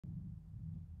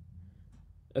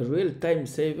A real time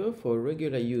saver for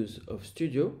regular use of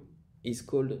Studio is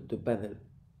called the panel.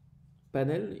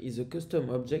 Panel is a custom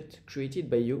object created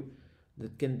by you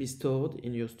that can be stored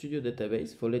in your Studio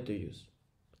database for later use.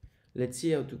 Let's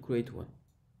see how to create one.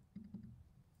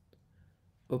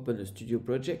 Open a Studio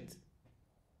project.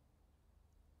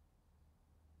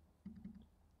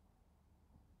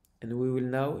 And we will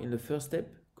now, in the first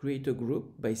step, create a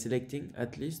group by selecting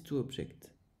at least 2 objects.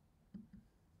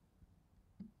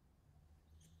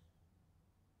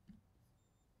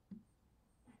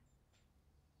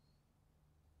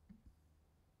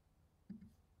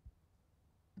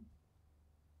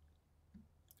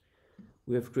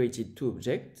 We have created 2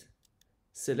 objects.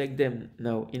 Select them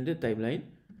now in the timeline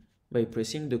by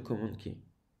pressing the Command key.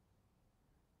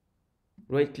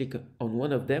 Right-click on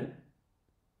one of them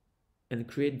and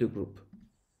create the group.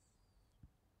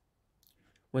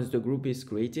 Once the group is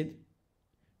created,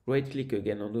 right-click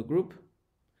again on the group,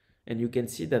 and you can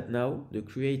see that now the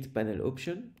Create Panel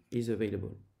option is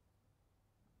available.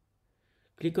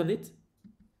 Click on it,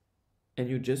 and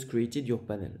you just created your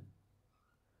panel.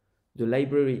 The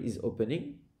library is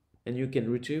opening, and you can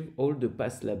retrieve all the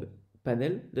past lab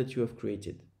panel that you have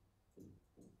created.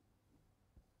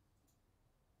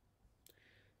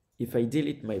 If I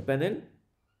delete my panel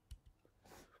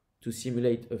to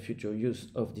simulate a future use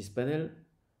of this panel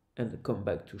and come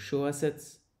back to Show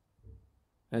Assets,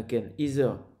 I can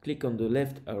either click on the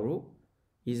left arrow,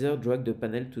 either drag the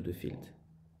panel to the field.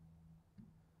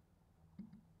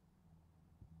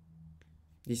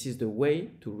 This is the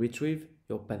way to retrieve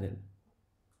your panel.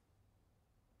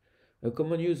 A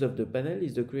common use of the panel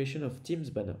is the creation of Teams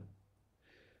banner.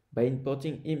 By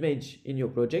importing image in your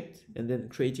project and then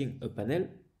creating a panel,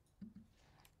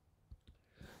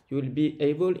 you will be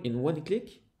able in one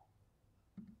click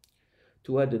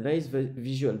to add a nice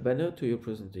visual banner to your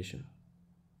presentation.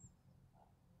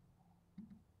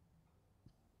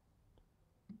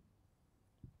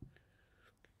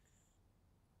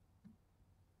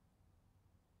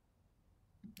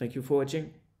 Thank you for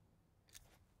watching.